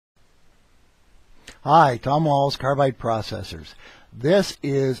Hi, Tom Walls, Carbide Processors. This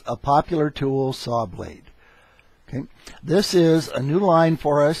is a Popular Tools saw blade. Okay, this is a new line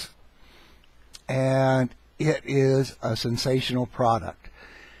for us, and it is a sensational product.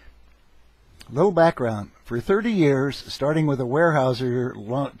 Little background: for 30 years, starting with a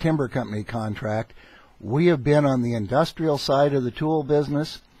Weyerhaeuser Timber Company contract, we have been on the industrial side of the tool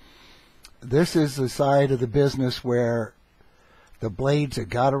business. This is the side of the business where the blades have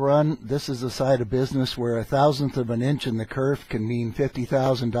got to run. This is the side of business where a thousandth of an inch in the kerf can mean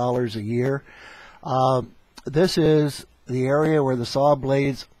 $50,000 a year. This is the area where the saw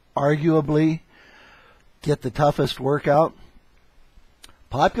blades arguably get the toughest workout.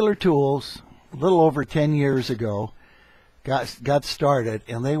 Popular Tools, a little over 10 years ago, got started,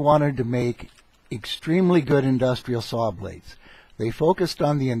 and they wanted to make extremely good industrial saw blades. They focused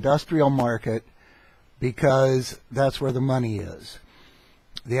on the industrial market because that's where the money is.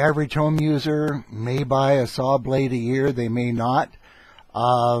 The average home user may buy a saw blade a year, they may not.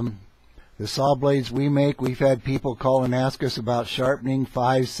 The saw blades we make, we've had people call and ask us about sharpening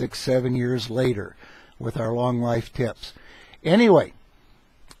 5, 6, 7 years later with our long life tips. Anyway,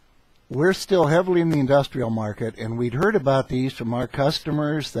 we're still heavily in the industrial market, and we'd heard about these from our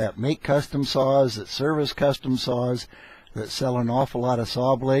customers that make custom saws, that service custom saws, that sell an awful lot of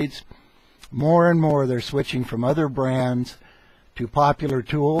saw blades. More and more they're switching from other brands to Popular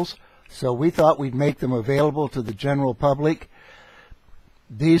Tools, so we thought we'd make them available to the general public.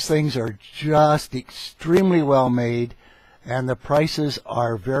 These things are just extremely well made, and the prices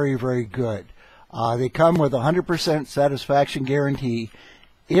are very, very good. They come with a 100% satisfaction guarantee.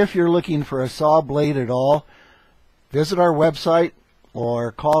 If you're looking for a saw blade at all, visit our website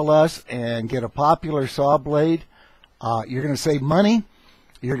or call us and get a Popular saw blade. You're going to save money.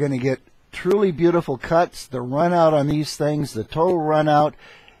 You're going to get truly beautiful cuts. The run out on these things, the total run out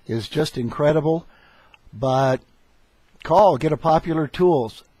is just incredible. But call, get a Popular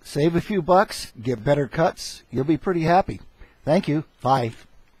Tools. Save a few bucks, get better cuts. You'll be pretty happy. Thank you. Bye.